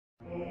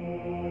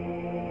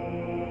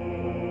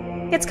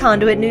It's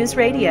Conduit News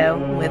Radio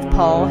with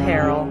Paul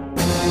Harrell.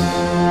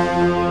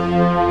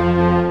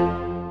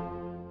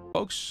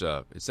 Folks,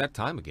 it's that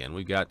time again.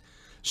 We've got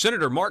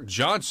Senator Mark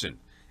Johnson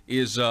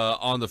is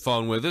on the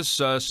phone with us.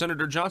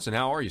 Senator Johnson,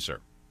 how are you,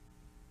 sir?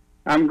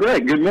 I'm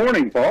great. Good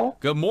morning, Paul.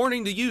 Good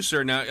morning to you,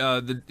 sir.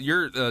 Now,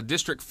 your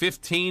District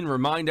 15,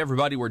 remind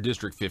everybody where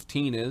District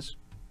 15 is.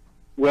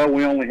 Well,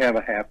 we only have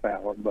a half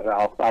hour, but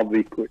I'll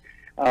be quick.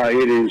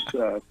 It is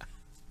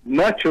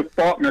much of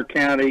Faulkner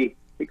County,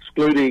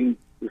 excluding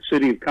the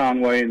city of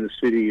Conway and the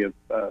city of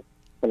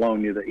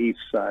Bologna, the east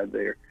side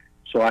there.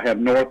 So I have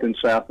north and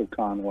south of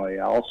Conway.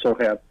 I also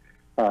have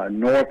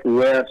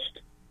northwest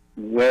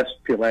and west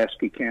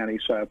Pulaski County,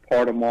 so I have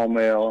part of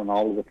Maumelle and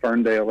all of the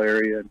Ferndale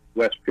area,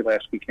 west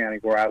Pulaski County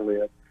where I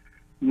live.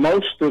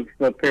 Most of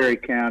Perry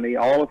County,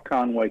 all of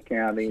Conway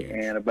County,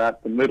 and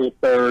about the middle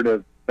third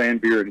of Van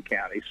Buren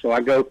County. So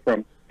I go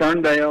from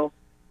Ferndale,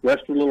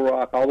 west of Little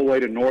Rock, all the way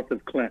to north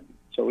of Clinton.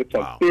 So it's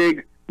a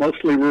big,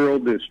 mostly rural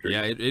district.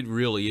 Yeah, it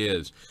really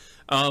is.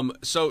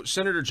 So,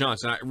 Senator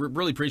Johnson, I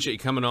really appreciate you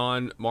coming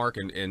on, Mark,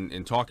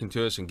 and talking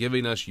to us and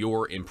giving us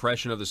your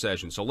impression of the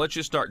session. So let's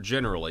just start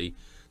generally.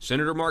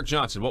 Senator Mark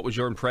Johnson, what was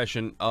your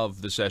impression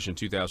of the session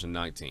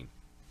 2019?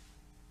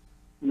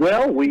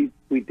 Well, we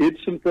did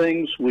some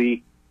things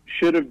we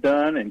should have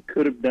done and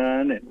could have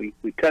done, and we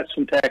cut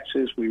some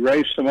taxes. We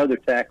raised some other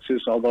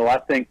taxes, although I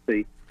think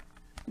the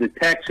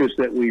taxes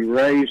that we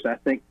raised, I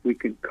think we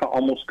could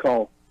almost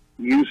call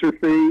user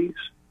fees.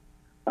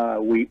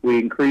 We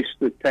increased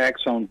the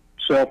tax on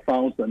cell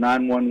phones, the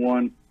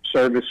 911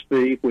 service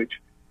fee, which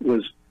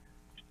was,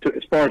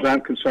 as far as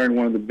I'm concerned,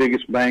 one of the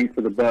biggest bang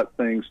for the buck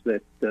things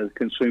that the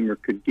consumer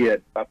could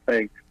get by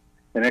paying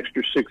an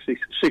extra 60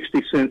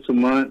 cents a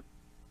month.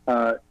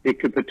 It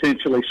could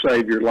potentially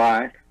save your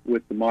life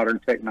with the modern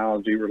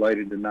technology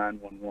related to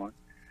 911.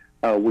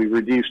 We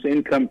reduced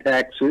income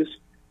taxes.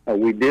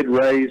 We did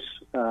raise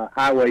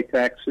highway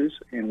taxes,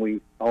 and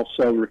we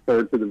also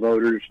referred to the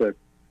voters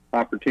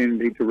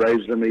opportunity to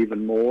raise them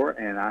even more.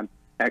 And I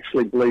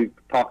actually believe,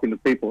 talking to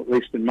people, at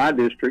least in my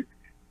district,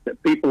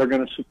 that people are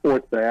going to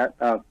support that.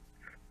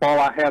 Paul,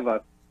 I have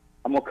I'm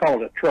going to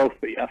call it a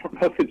trophy. I don't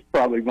know if it's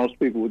probably, most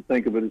people would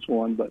think of it as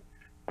one, but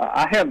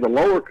I have the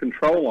lower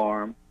control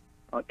arm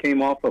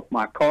came off of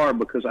my car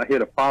because I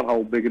hit a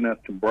pothole big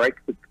enough to break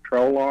the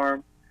control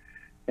arm.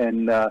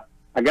 And I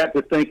got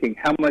to thinking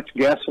how much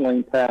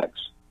gasoline tax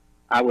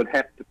I would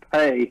have to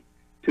pay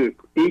to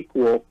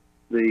equal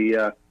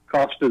the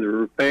cost of the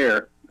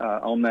repair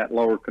on that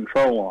lower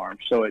control arm.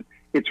 So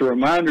it's a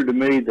reminder to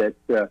me that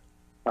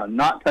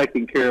not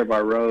taking care of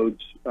our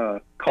roads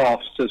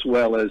costs as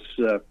well as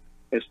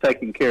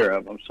taking care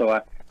of them.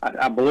 So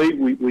I believe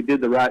we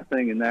did the right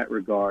thing in that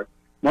regard.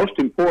 Most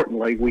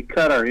importantly, we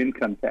cut our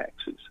income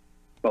taxes,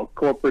 both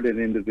corporate and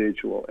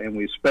individual, and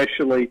we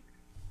especially,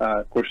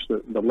 of course,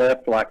 the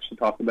left likes to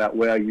talk about,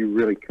 well, you're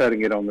really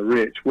cutting it on the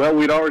rich. Well,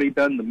 we'd already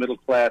done the middle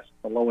class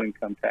and the low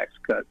income tax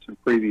cuts in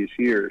previous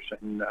years,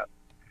 and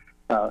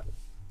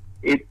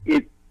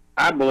it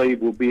I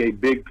believe will be a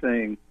big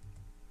thing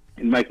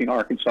in making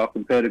Arkansas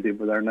competitive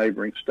with our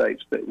neighboring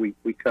states that we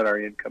cut our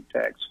income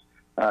tax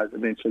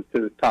eventually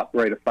to the top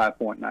rate of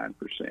 5.9%.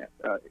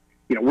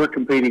 You know, we're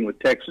competing with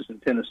Texas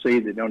and Tennessee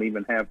that don't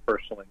even have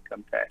personal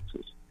income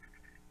taxes.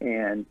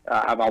 And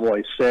I've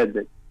always said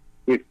that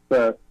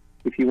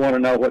if you want to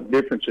know what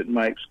difference it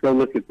makes, go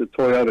look at the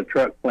Toyota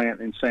truck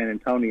plant in San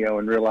Antonio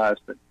and realize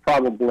that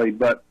probably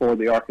but for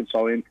the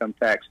Arkansas income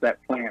tax,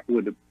 that plant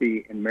would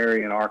be in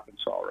Marion,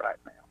 Arkansas right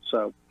now.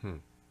 So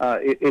I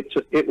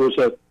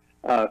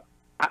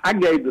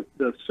gave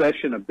the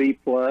session a B+.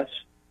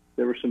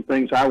 There were some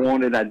things I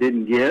wanted I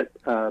didn't get.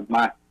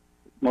 My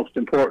most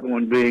important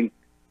one being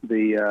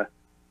the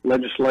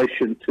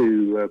legislation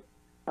to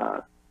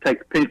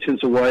take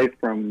pensions away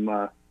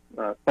from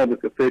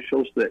public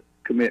officials that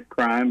commit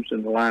crimes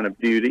in the line of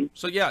duty.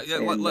 So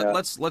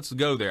let's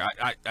go there.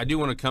 I do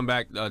want to come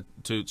back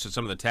to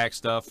some of the tax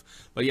stuff,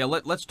 but yeah,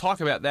 let's talk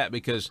about that,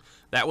 because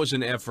that was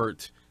an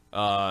effort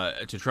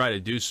to try to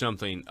do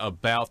something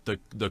about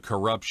the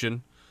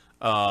corruption.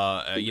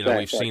 You know,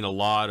 we've seen a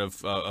lot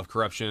of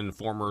corruption,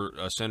 former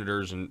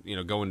senators, and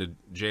going to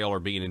jail or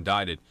being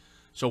indicted.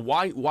 So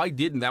why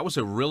didn't that was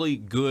a really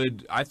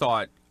good, I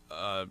thought,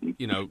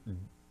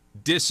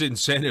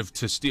 disincentive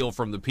to steal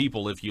from the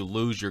people if you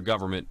lose your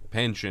government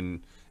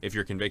pension if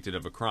you're convicted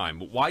of a crime.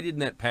 But why didn't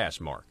that pass,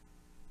 Mark?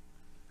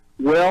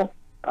 Well,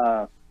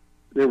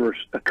 there were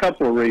a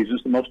couple of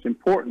reasons. The most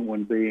important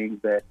one being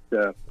that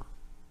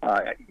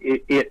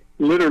it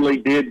literally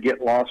did get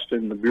lost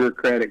in the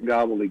bureaucratic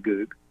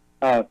gobbledygook.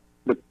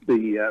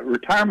 The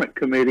retirement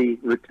committee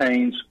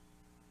retains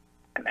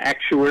an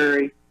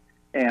actuary,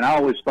 and I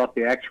always thought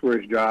the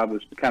actuary's job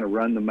was to kind of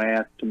run the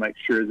math to make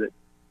sure that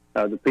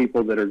the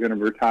people that are going to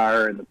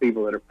retire and the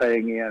people that are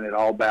paying in, it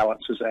all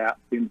balances out.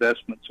 The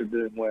investments are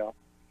doing well.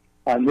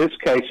 In this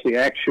case, the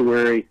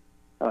actuary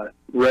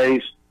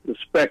raised the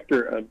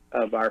specter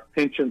of our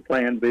pension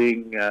plan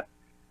being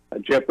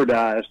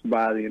jeopardized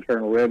by the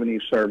Internal Revenue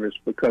Service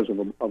because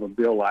of a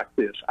bill like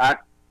this. I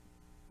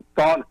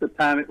thought at the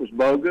time it was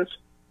bogus.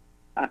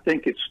 I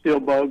think it's still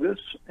bogus,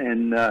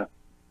 and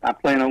I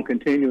plan on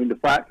continuing to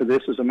fight for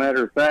this. As a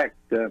matter of fact,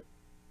 there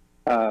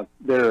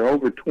are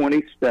over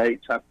 20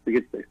 states, I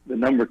forget the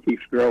number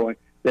keeps growing,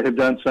 that have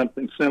done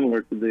something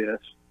similar to this.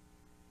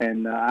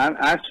 And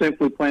I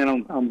simply plan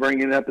on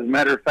bringing it up. As a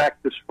matter of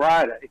fact, this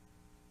Friday,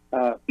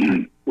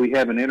 we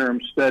have an interim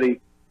study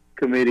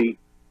committee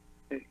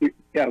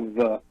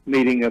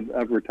meeting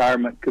of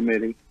retirement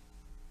committee,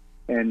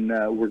 and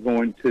we're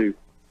going to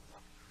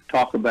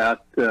talk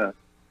about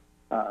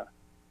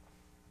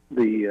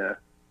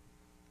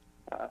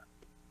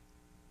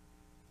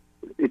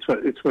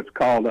it's what's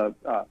called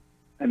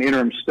an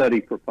interim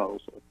study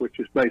proposal, which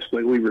is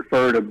basically we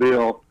referred a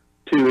bill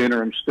to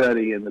interim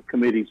study, and the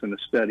committee's going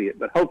to study it.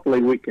 But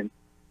hopefully we can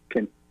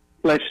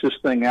flesh this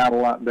thing out a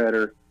lot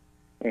better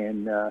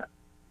and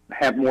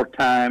have more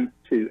time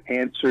to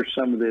answer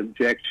some of the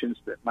objections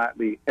that might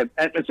be, and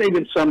it's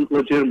even some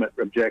legitimate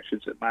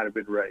objections that might have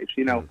been raised.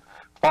 You know,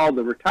 Paul,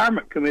 the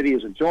retirement committee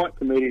is a joint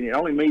committee, and it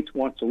only meets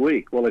once a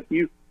week. Well, if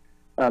you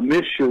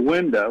miss your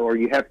window or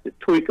you have to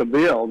tweak a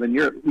bill, then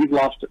you've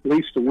lost at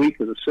least a week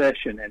of the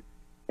session.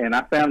 And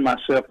I found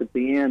myself at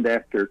the end,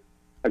 after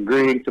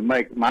agreeing to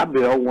make my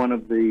bill one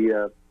of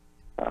the,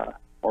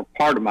 or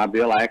part of my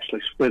bill, I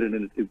actually split it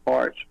into two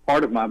parts,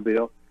 part of my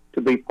bill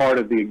to be part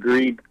of the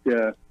agreed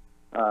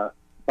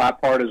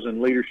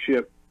bipartisan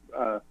leadership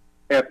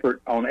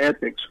effort on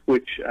ethics,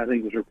 which I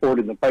think was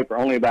reported in the paper.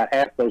 Only about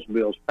half those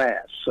bills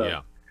passed.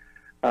 So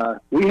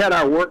we had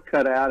our work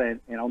cut out, and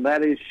on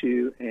that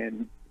issue,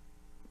 and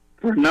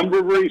for a number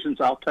of reasons,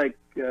 I'll take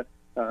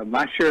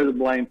my share of the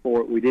blame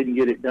for it. We didn't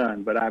get it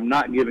done, but I'm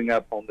not giving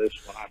up on this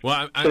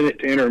one. I sent it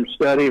to interim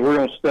study. We're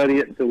going to study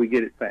it until we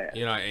get it passed.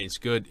 You know, it's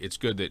good. It's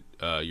good that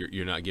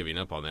you're not giving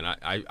up on that.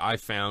 I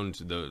found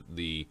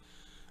the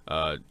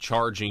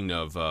charging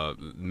of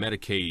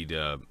Medicaid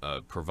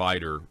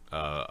provider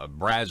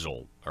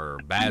Basil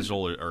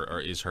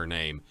or is her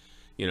name.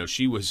 You know,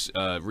 she was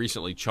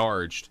recently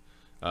charged,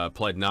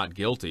 pled not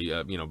guilty.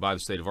 By the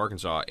state of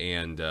Arkansas,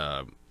 and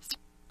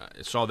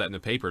I saw that in the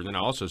paper. And then I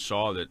also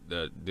saw that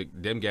the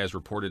Demgas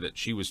reported that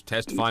she was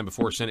testifying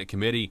before a Senate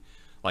committee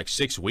like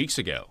 6 weeks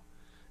ago.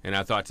 And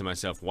I thought to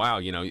myself, wow,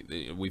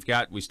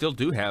 we still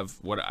do have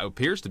what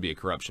appears to be a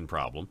corruption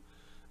problem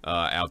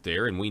out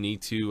there, and we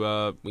need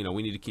to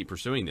keep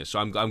pursuing this. So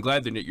I'm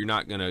glad that you're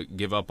not going to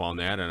give up on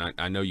that, and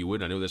I know you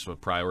would. I know this was a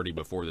priority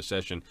before the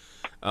session.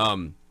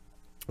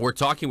 We're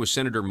talking with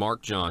Senator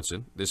Mark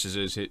Johnson. This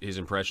is his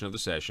impression of the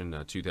session,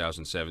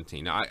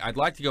 2017. Now, I'd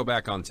like to go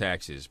back on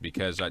taxes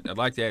because I'd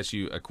like to ask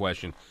you a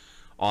question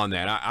on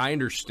that. I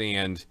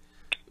understand,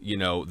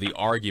 the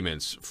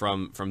arguments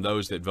from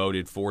those that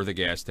voted for the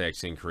gas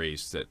tax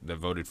increase, that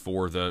voted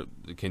for the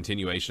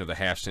continuation of the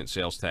half-cent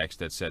sales tax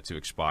that's set to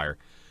expire,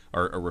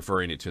 or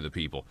referring it to the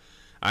people.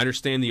 I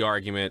understand the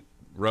argument.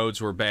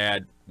 Roads were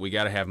bad. We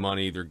got to have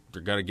money. They're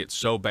going to get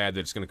so bad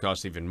that it's going to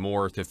cost even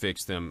more to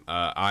fix them.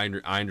 I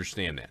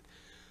understand that.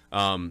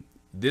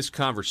 This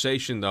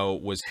conversation, though,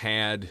 was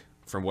had,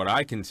 from what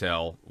I can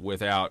tell,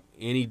 without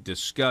any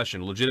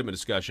legitimate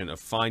discussion of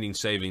finding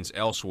savings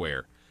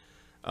elsewhere.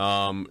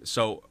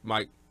 So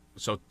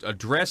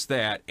address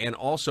that, and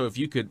also if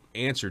you could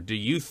answer, do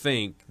you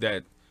think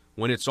that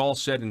when it's all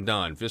said and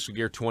done, fiscal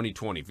year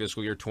 2020,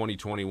 fiscal year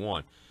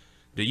 2021,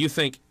 do you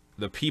think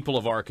the people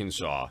of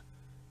Arkansas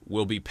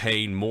will be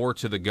paying more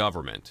to the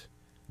government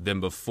than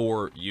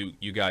before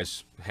you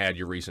guys had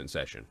your recent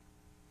session?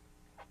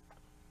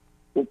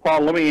 Well,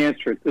 Paul, let me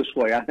answer it this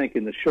way. I think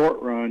in the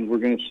short run, we're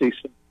going to see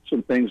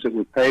some things that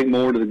we're paying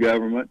more to the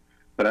government,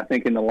 but I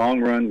think in the long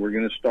run, we're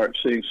going to start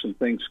seeing some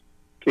things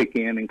kick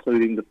in,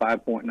 including the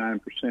 5.9%,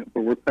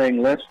 where we're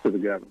paying less to the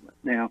government.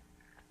 Now,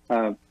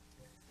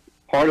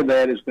 part of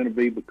that is going to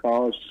be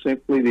because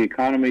simply the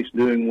economy's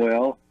doing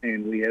well,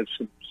 and we have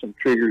some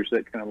triggers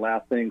that can allow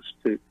things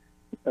to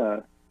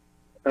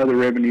other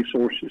revenue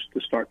sources to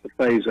start to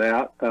phase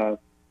out. Of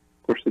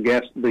course,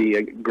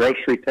 the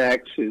grocery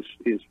tax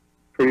is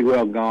pretty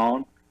well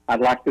gone.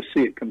 I'd like to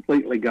see it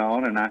completely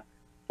gone, and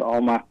to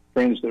all my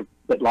friends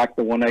that like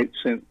the 1/8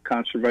 cent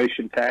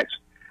conservation tax,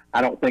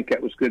 I don't think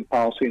that was good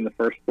policy in the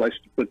first place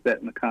to put that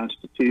in the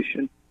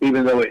Constitution.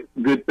 Even though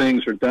good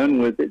things are done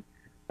with it,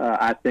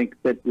 I think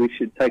that we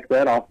should take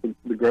that off of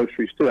the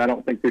groceries too. I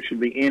don't think there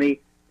should be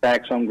any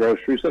tax on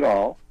groceries at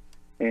all,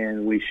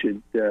 and we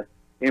should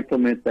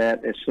implement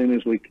that as soon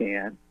as we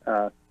can.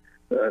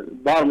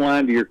 Bottom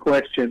line to your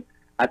question,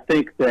 I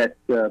think that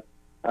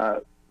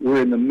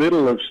we're in the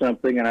middle of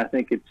something, and I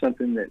think it's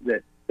something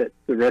that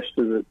the rest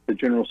of the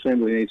General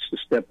Assembly needs to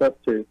step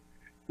up to.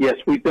 Yes,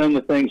 we've done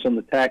the things on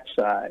the tax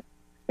side,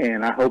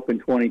 and I hope in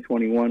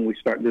 2021 we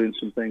start doing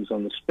some things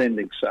on the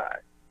spending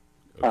side.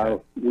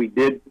 Okay. We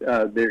did.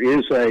 There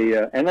is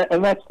and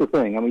that's the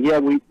thing. I mean, yeah,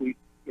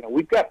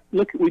 we've got.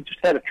 Look, we just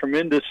had a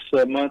tremendous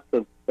month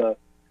of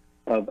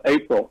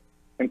April,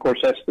 and of course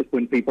that's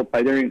when people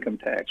pay their income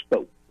tax.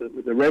 But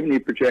the revenue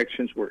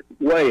projections were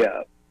way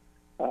up.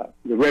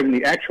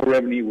 The actual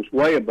revenue was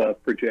way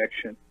above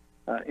projection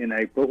in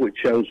April, which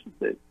shows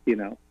that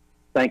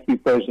thank you,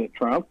 President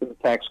Trump, for the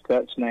tax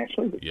cuts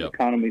nationally. The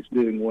economy's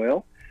doing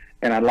well.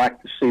 and I'd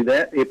like to see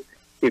that.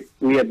 If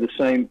we have the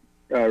same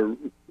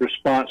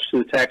response to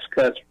the tax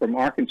cuts from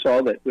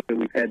Arkansas that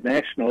we've had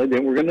nationally,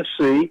 then we're going to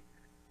see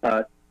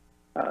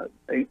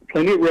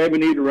plenty of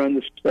revenue to run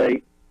the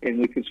state, and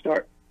we can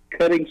start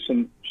cutting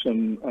some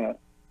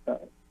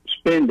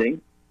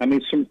spending. I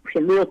mean, some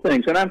real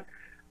things. And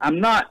I'm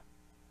not,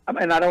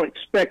 and I don't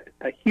expect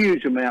a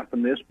huge amount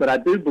from this, but I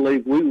do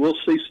believe we will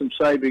see some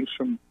savings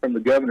from the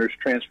governor's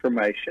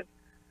transformation.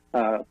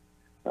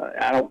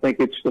 I don't think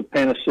it's the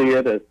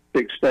panacea to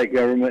fix state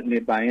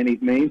government by any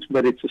means,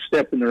 but it's a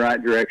step in the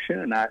right direction,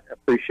 and I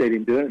appreciate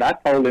him doing it. I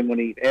told him when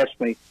he asked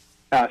me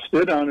how I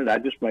stood on it, I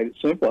just made it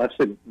simple. I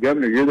said,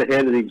 Governor, you're the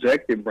head of the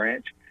executive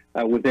branch.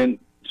 Within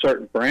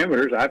certain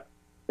parameters, I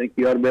think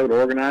you ought to be able to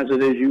organize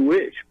it as you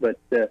wish. But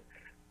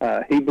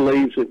he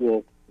believes it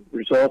will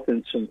result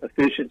in some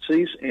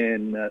efficiencies,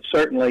 and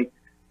certainly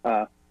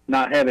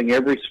not having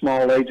every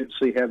small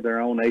agency have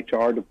their own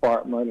HR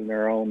department and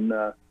their own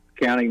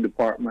accounting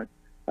department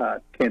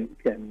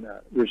can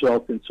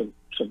result in some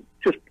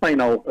just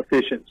plain old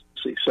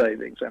efficiency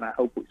savings, and I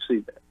hope we see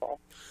that, Paul.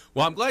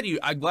 Well, I'm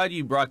glad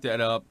you brought that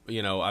up.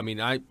 You know, I mean,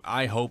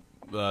 I hope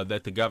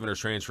that the governor's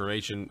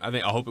transformation, I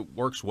hope it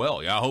works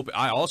well. Yeah,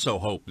 I also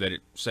hope that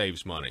it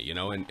saves money. You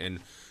know, and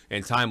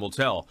time will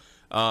tell.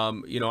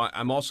 You know,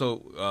 I'm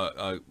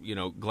also you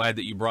know, glad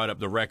that you brought up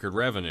the record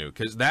revenue,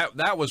 because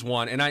that was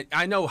one. And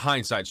I know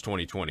hindsight's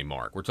 2020,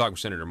 Mark. We're talking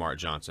with Senator Mark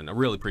Johnson. I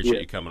really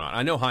appreciate you coming on.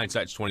 I know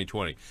hindsight's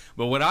 2020,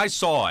 but when I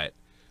saw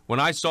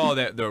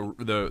that there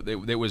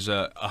was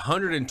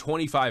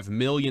 $125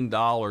 million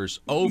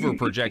over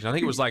projection. I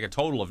think it was like a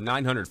total of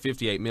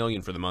 $958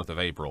 million for the month of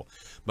April,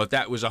 but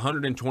that was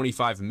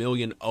 $125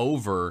 million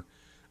over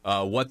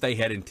what they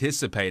had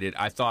anticipated.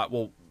 I thought,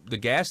 well, the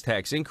gas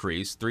tax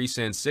increase, 3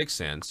 cents, 6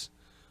 cents,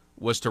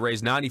 was to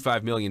raise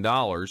 $95 million,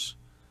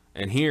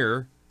 and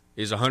here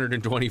is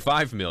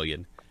 $125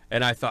 million.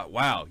 And I thought,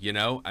 wow, you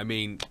know, I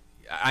mean,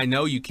 I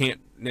know you can't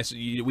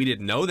necessarily, we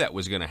didn't know that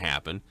was going to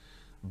happen,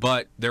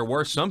 but there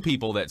were some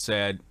people that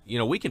said, you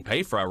know, we can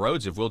pay for our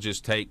roads if we'll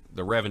just take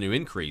the revenue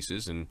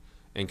increases and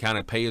kind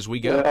of pay as we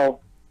go.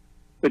 Well,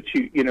 but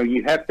you know,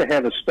 you have to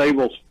have a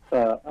stable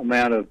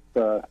amount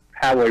of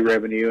highway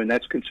revenue, and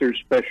that's considered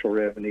special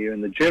revenue.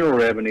 And the general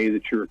revenue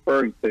that you're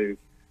referring to,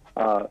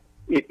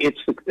 it's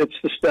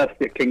the stuff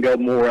that can go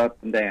more up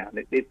and down.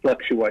 It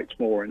fluctuates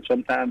more, and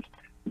sometimes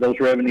those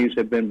revenues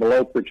have been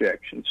below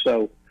projection.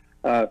 So,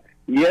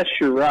 yes,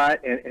 you're right.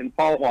 And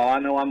Paul, while I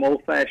know I'm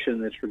old-fashioned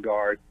in this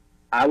regard,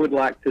 I would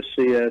like to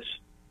see us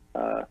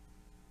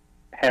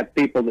have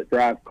people that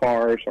drive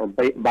cars or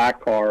buy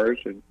cars,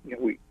 and you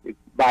know, we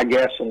buy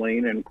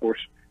gasoline, and of course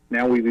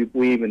now we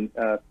even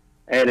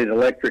added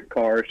electric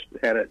cars,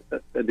 had an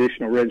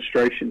additional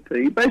registration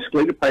fee,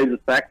 basically to pay the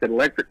fact that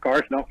electric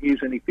cars don't use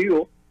any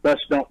fuel, thus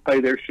don't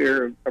pay their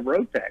share of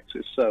road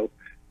taxes. So,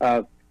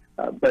 I've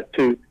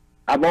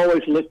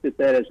always looked at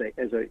that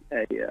as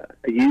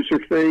a user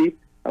fee.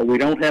 We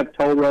don't have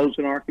toll roads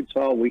in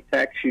Arkansas. We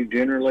tax you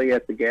generally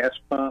at the gas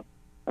pump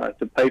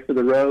to pay for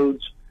the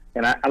roads,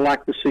 and I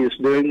like to see us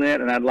doing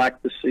that, and I'd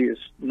like to see us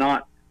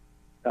not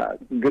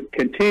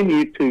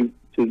continue to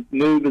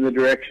move in the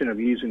direction of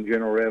using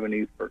general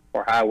revenue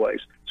for highways,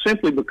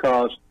 simply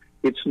because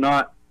it's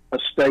not a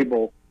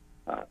stable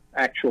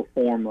actual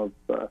form of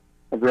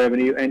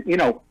revenue. And, you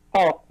know,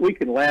 Paul, we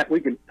can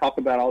talk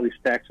about all these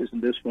taxes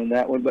and this one and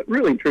that one, but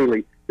really,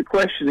 truly, the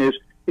question is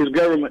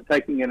government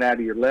taking it out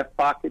of your left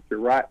pocket, your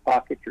right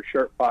pocket, your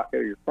shirt pocket,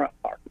 or your front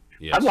pocket?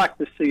 Yes. I'd like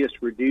to see us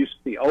reduce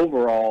the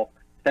overall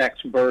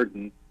tax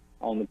burden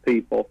on the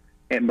people,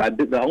 and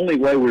the only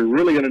way we're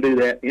really going to do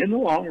that in the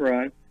long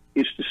run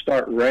is to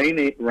start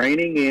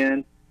reining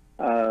in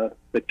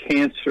the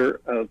cancer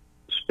of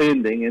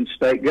spending in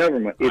state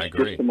government. It's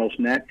just the most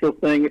natural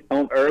thing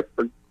on earth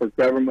for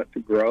government to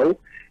grow,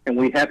 and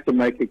we have to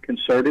make a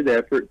concerted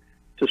effort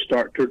to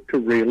start to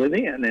reel it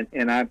in.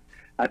 And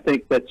I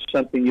think that's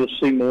something you'll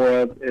see more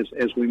of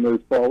as we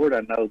move forward.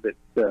 I know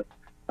that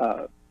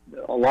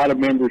a lot of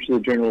members of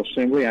the General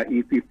Assembly,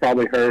 you've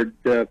probably heard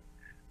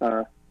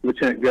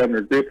Lieutenant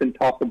Governor Griffin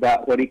talk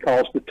about what he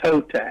calls the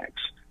toe tax,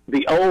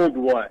 the old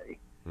way.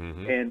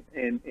 Mm-hmm.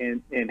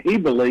 And he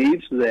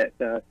believes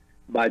that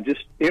by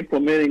just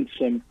implementing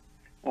some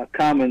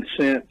common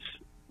sense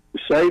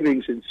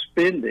savings and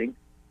spending,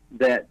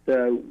 that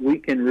we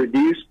can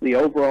reduce the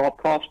overall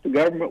cost of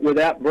government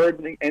without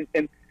burdening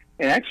and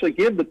actually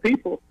give the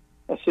people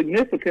a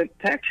significant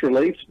tax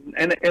relief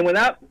and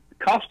without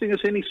costing us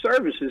any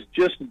services,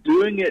 just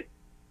doing it,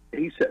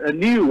 he said, a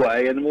new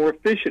way and a more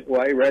efficient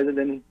way rather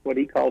than what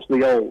he calls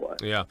the old way.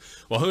 Yeah.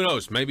 Well, who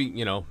knows? Maybe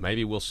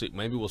we'll see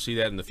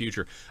that in the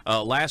future.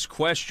 Last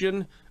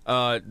question.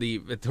 Towards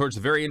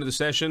the very end of the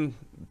session,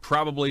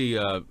 probably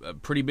a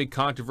pretty big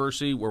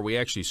controversy where we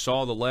actually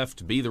saw the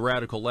left be the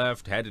radical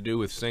left, had to do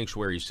with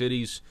sanctuary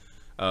cities.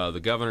 The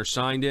governor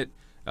signed it.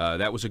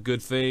 That was a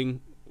good thing.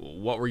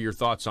 What were your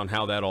thoughts on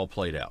how that all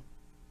played out?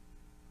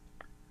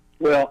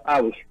 Well, I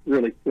was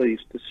really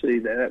pleased to see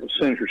that. That was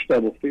Senator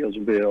Stubblefield's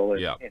bill,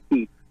 and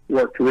he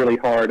worked really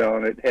hard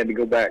on it. Had to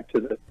go back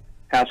to the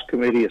House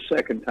committee a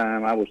second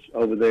time. I was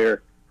over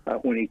there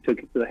when he took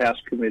it to the House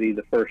committee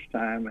the first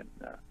time, and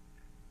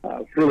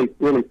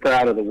really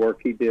proud of the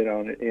work he did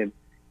on it.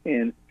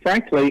 And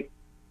frankly,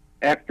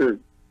 after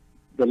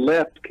the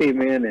left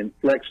came in and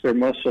flexed their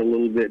muscle a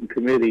little bit in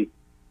committee,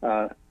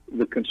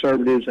 the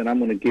conservatives, and I'm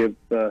going to give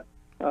the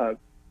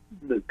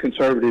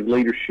conservative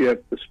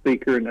leadership, the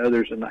Speaker and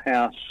others in the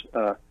House,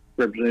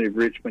 Representative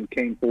Richmond,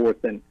 came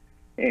forth and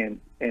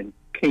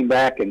came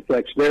back and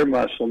flexed their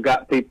muscle,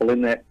 got people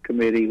in that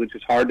committee, which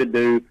is hard to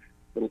do.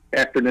 The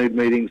afternoon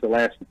meetings, the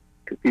last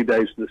few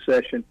days of the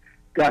session,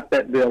 got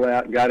that bill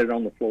out, got it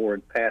on the floor,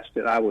 and passed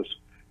it. I was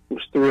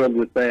thrilled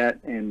with that,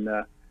 and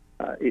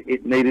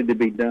it needed to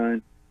be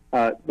done.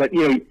 But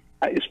you know,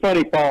 it's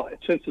funny, Paul.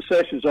 Since the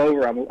session's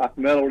over, I've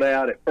mellowed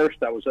out. At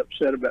first, I was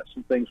upset about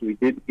some things we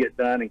didn't get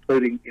done,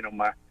 including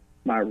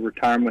my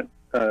retirement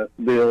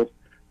bill.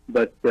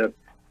 But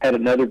had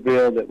another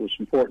bill that was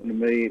important to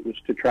me. It was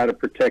to try to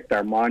protect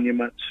our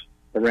monuments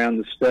around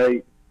the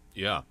state.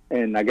 Yeah.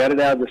 And I got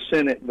it out of the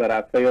Senate, but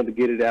I failed to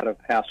get it out of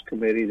House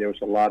committee. There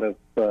was a lot of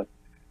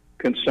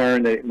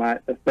concern that it might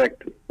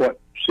affect what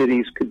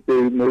cities could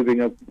do,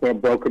 moving a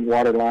broken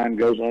water line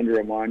goes under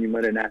a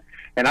monument,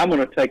 and I'm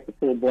going to take the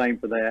full blame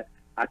for that.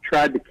 I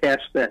tried to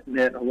cast that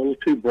net a little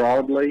too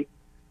broadly,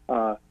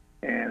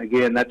 and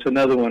again, that's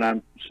another one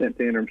I'm sent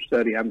to interim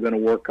study. I'm going to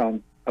work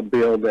on a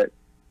bill that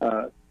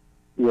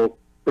will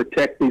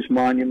protect these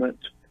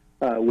monuments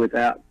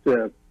without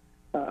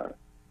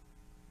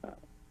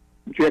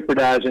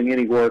jeopardizing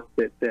any work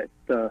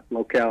that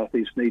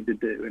localities need to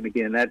do. And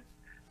again, that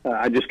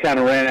I just kind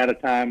of ran out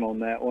of time on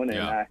that one, and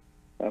yeah.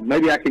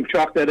 Maybe I can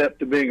chalk that up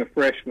to being a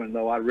freshman,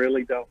 though I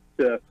really don't.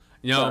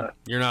 No,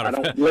 you're not. I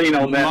don't lean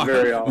on that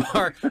very often.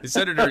 Mark,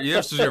 Senator,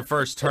 this was your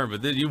first term,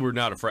 but you were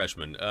not a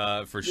freshman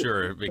for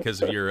sure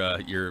because of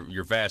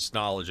your vast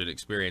knowledge and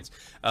experience.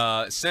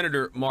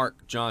 Senator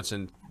Mark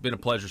Johnson, been a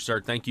pleasure,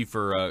 sir. Thank you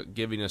for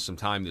giving us some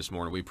time this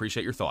morning. We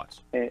appreciate your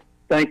thoughts.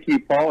 Thank you,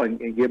 Paul,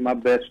 and give my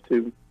best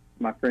to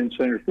my friend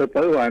Senator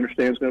Flippo, who I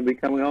understand is going to be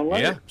coming on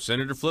later. Yeah,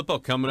 Senator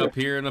Flippo coming up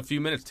here in a few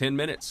minutes, 10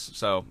 minutes.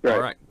 So, Great.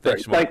 all right.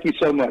 Thanks, Thank you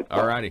so much.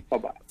 All righty.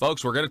 Bye-bye.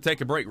 Folks, we're going to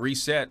take a break,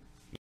 reset.